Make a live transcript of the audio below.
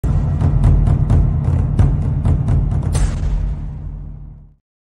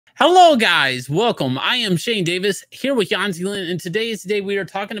Hello, guys. Welcome. I am Shane Davis here with Yanzi, and today is the day we are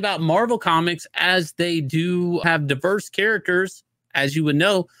talking about Marvel Comics, as they do have diverse characters, as you would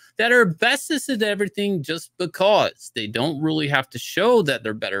know, that are bestest at everything just because they don't really have to show that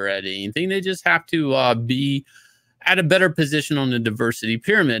they're better at anything. They just have to be at a better position on the diversity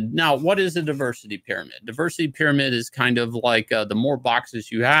pyramid. Now, what is a diversity pyramid? Diversity pyramid is kind of like the more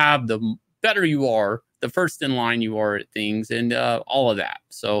boxes you have, the better you are, the first in line you are at things, and all of that.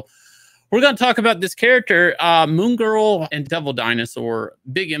 So we're going to talk about this character, Moon Girl and Devil Dinosaur.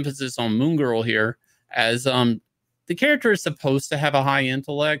 Big emphasis on Moon Girl here, as the character is supposed to have a high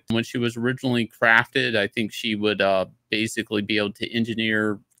intellect. When she was originally crafted, I think she would basically be able to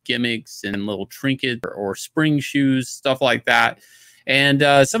engineer gimmicks and little trinkets or spring shoes, stuff like that.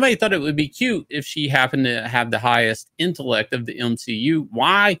 And somebody thought it would be cute if she happened to have the highest intellect of the MCU.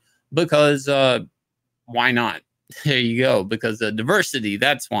 Why? Because why not? There you go. Because of diversity,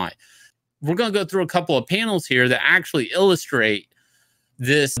 that's why. We're going to go through a couple of panels here that actually illustrate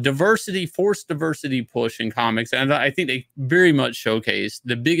this diversity, forced diversity push in comics. And I think they very much showcase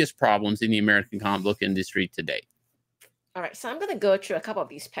the biggest problems in the American comic book industry today. All right, so I'm going to go through a couple of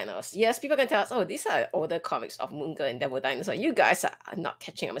these panels. Yes, people can tell us, oh, these are older comics of Moon Girl and Devil Dinosaur. You guys are not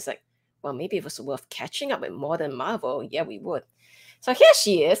catching up. It's like, well, maybe if it was worth catching up with modern Marvel, yeah, we would. So here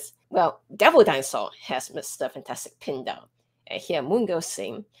she is. Well, Devil Dinosaur has Mr. Fantastic pinned down. And here Moon Girl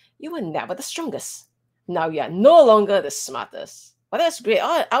saying, you were never the strongest. Now you are no longer the smartest. Well, that's great.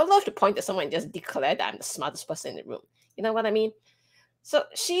 I would love to point to someone and just declare that I'm the smartest person in the room. You know what I mean? So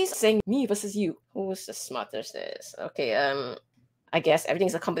she's saying me versus you. Who's the smartest is? Okay, I guess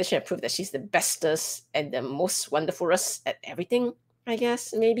everything's a competition to prove that she's the bestest and the most wonderfulest at everything, I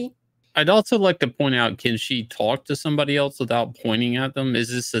guess, maybe. I'd also like to point out, can she talk to somebody else without pointing at them? Is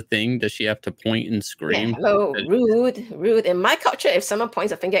this a thing? Does she have to point and scream? Yeah, hello, rude. In my culture, if someone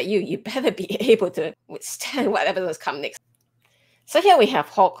points a finger at you, you better be able to withstand whatever those come next. So here we have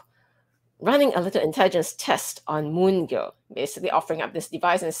Hulk running a little intelligence test on Moon Girl, basically offering up this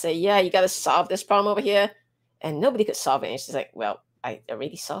device and say, yeah, you got to solve this problem over here. And nobody could solve it. And she's like, well, I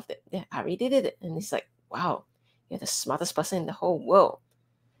already solved it. Yeah, I already did it. And he's like, wow, you're the smartest person in the whole world.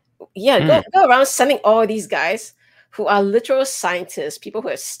 Yeah, go around sending all these guys who are literal scientists, people who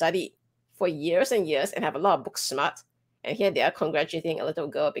have studied for years and years and have a lot of book smart. And here they are congratulating a little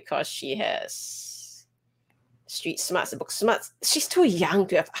girl because she has street smarts and book smarts. She's too young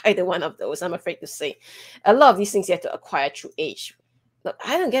to have either one of those, I'm afraid to say. A lot of these things you have to acquire through age. Look,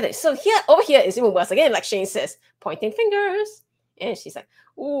 I don't get it. So over here is even worse. Again, like Shane says, pointing fingers. And she's like,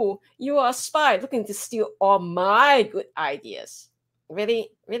 ooh, you are a spy looking to steal all my good ideas. Really?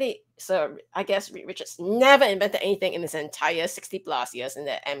 So I guess Reed Richards never invented anything in his entire 60+ years in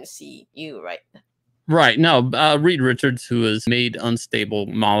the MCU, right? Right. No, Reed Richards, who has made unstable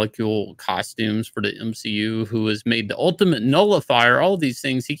molecule costumes for the MCU, who has made the ultimate nullifier, all these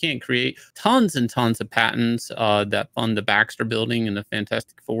things, he can't create tons and tons of patents that fund the Baxter Building and the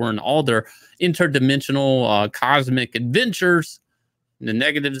Fantastic Four and all their interdimensional cosmic adventures, the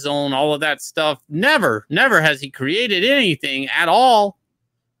negative zone, all of that stuff. Never has he created anything at all.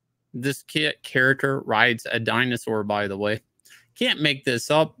 This character rides a dinosaur, by the way. Can't make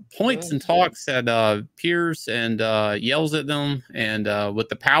this up. Points and talks at peers and yells at them, and with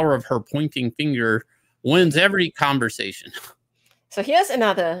the power of her pointing finger, wins every conversation. So here's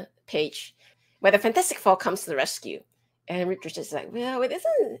another page where the Fantastic Four comes to the rescue. And Richard is like, well, it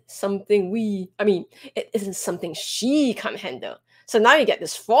isn't something it isn't something she can handle. So now you get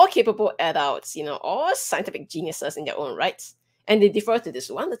these 4 capable adults, all scientific geniuses in their own rights. And they defer to this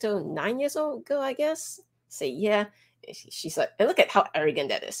one little 9-year-old girl, I guess. Say, yeah. She's like, and look at how arrogant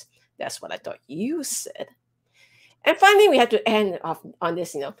that is. That's what I thought you said. And finally, we have to end off on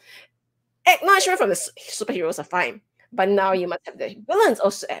this, acknowledgement from the superheroes are fine. But now you must have the villains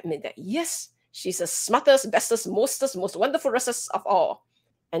also admit that, yes, she's the smartest, bestest, most wonderful racist of all.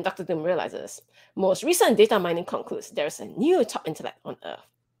 And Dr. Doom realizes, most recent data mining concludes there's a new top intellect on Earth,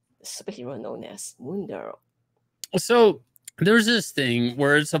 the superhero known as Moon Girl. So there's this thing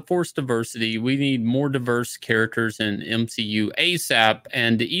where it's a forced diversity. We need more diverse characters in MCU ASAP.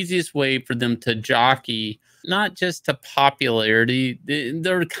 And the easiest way for them to jockey, not just to popularity,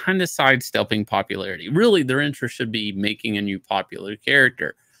 they're kind of sidestepping popularity. Really, their interest should be making a new popular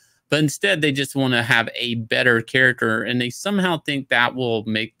character. But instead, they just want to have a better character, and they somehow think that will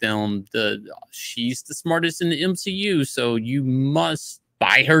make them she's the smartest in the MCU, so you must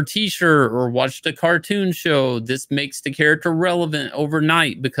buy her t-shirt or watch the cartoon show. This makes the character relevant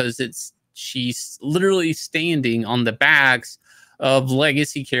overnight because she's literally standing on the backs of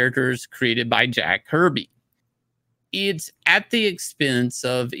legacy characters created by Jack Kirby. it's at the expense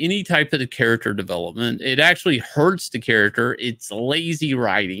of any type of the character development. It actually hurts the character. It's lazy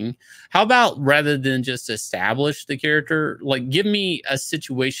writing. How about rather than just establish the character, like give me a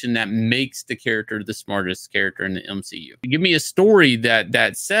situation that makes the character the smartest character in the MCU. Give me a story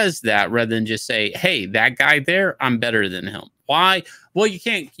that says that rather than just say, hey, that guy there, I'm better than him. Why? Well, you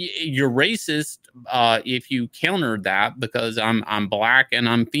can't. You're racist if you counter that because I'm black and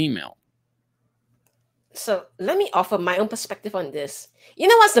I'm female. So let me offer my own perspective on this. You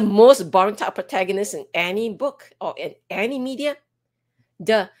know what's the most boring type of protagonist in any book or in any media?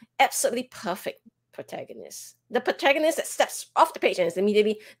 The absolutely perfect protagonist. The protagonist that steps off the page and is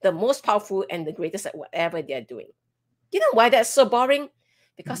immediately the most powerful and the greatest at whatever they're doing. You know why that's so boring?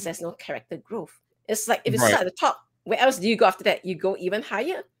 Because there's no character growth. It's like if you start at the top, where else do you go after that? You go even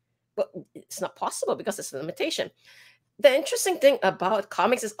higher? But it's not possible because it's a limitation. The interesting thing about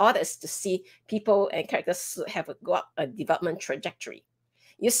comics is all that is to see people and characters have got a development trajectory.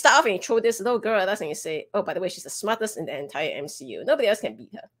 You start off and you throw this little girl at us and you say, oh, by the way, she's the smartest in the entire MCU. Nobody else can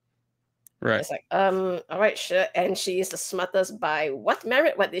beat her. Right. It's like, all right, sure. And she is the smartest by what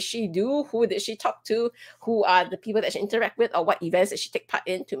merit? What did she do? Who did she talk to? Who are the people that she interact with? Or what events did she take part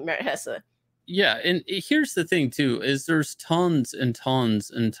in to merit her as a... Yeah, and here's the thing too, is there's tons and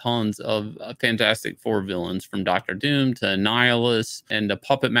tons and tons of Fantastic Four villains, from Doctor Doom to Nihilus and the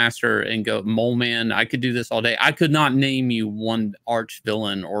Puppet Master and Mole Man. I could do this all day. I could not name you one arch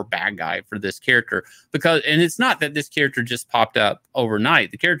villain or bad guy for this character because, and it's not that this character just popped up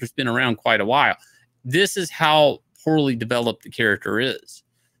overnight. The character's been around quite a while. This is how poorly developed the character is.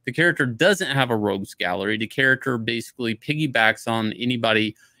 The character doesn't have a rogues gallery. The character basically piggybacks on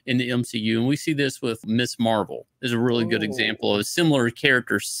anybody in the MCU, and we see this with Miss Marvel is a really good example of a similar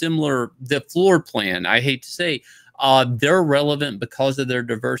character, the floor plan. I hate to say, they're relevant because of their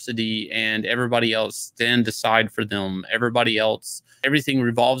diversity, and everybody else stand aside for them. Everybody else, everything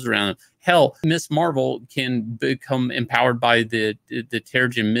revolves around them. Hell, Miss Marvel can become empowered by the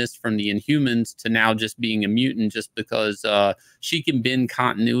Terrigen Mist from the Inhumans to now just being a mutant just because she can bend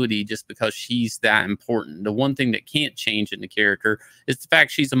continuity just because she's that important. The one thing that can't change in the character is the fact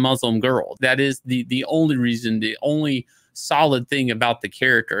she's a Muslim girl. That is the only reason, the only solid thing about the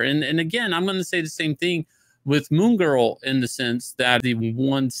character. And again, I'm going to say the same thing with Moon Girl in the sense that the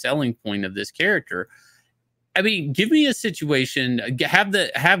one selling point of this character, I mean, give me a situation, have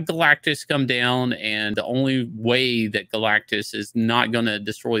Galactus come down, and the only way that Galactus is not going to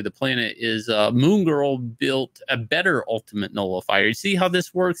destroy the planet is Moon Girl built a better ultimate nullifier. You see how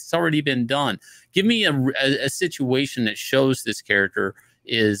this works? It's already been done. Give me a situation that shows this character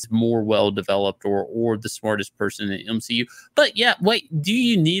is more well-developed or the smartest person in the MCU. But yeah, wait, do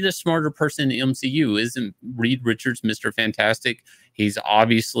you need a smarter person in the MCU? Isn't Reed Richards Mr. Fantastic? He's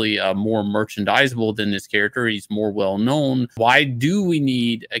obviously more merchandisable than this character. He's more well-known. Why do we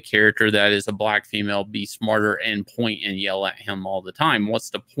need a character that is a black female be smarter and point and yell at him all the time? What's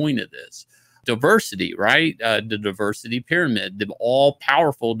the point of this? Diversity, right? The diversity pyramid, the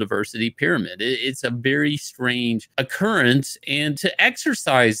all-powerful diversity pyramid. It's a very strange occurrence, and to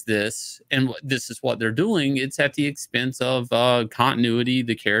exercise this, and this is what they're doing, it's at the expense of continuity,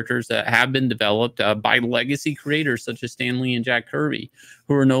 the characters that have been developed by legacy creators such as Stan Lee and Jack Kirby,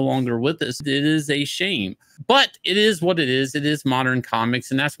 who are no longer with us. It is a shame, but it is what it is. It is modern comics,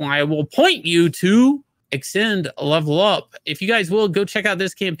 and that's why I will point you to Axcend Level Up. If you guys will, go check out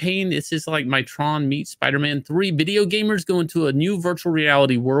this campaign. This is like my Tron meets Spider-Man 3. Video gamers go into a new virtual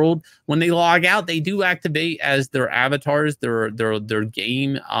reality world. When they log out, they do activate as their avatars, their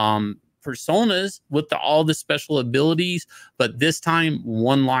game personas with all the special abilities, but this time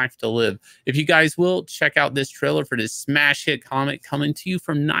one life to live. If you guys will, check out this trailer for this smash hit comic coming to you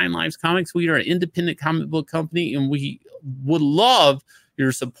from 9 Lives Comics. We are an independent comic book company, and we would love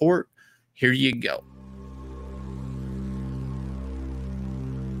your support. Here you go.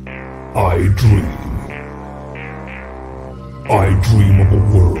 I dream of a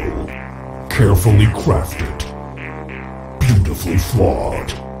world carefully crafted, beautifully flawed.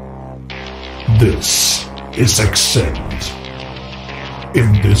 This is Axcend.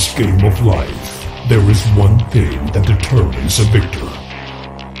 In this game of life, there is one thing that determines a victor.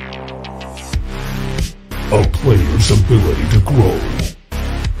 A player's ability to grow.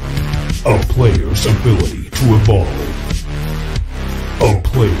 A player's ability to evolve. A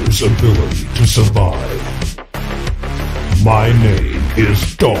player's ability to survive. My name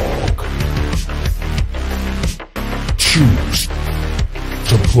is Dog. Choose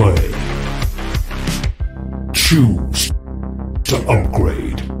to play. Choose to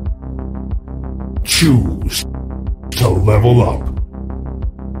upgrade. Choose to level up.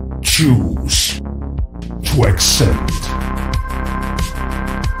 Choose to Axcend.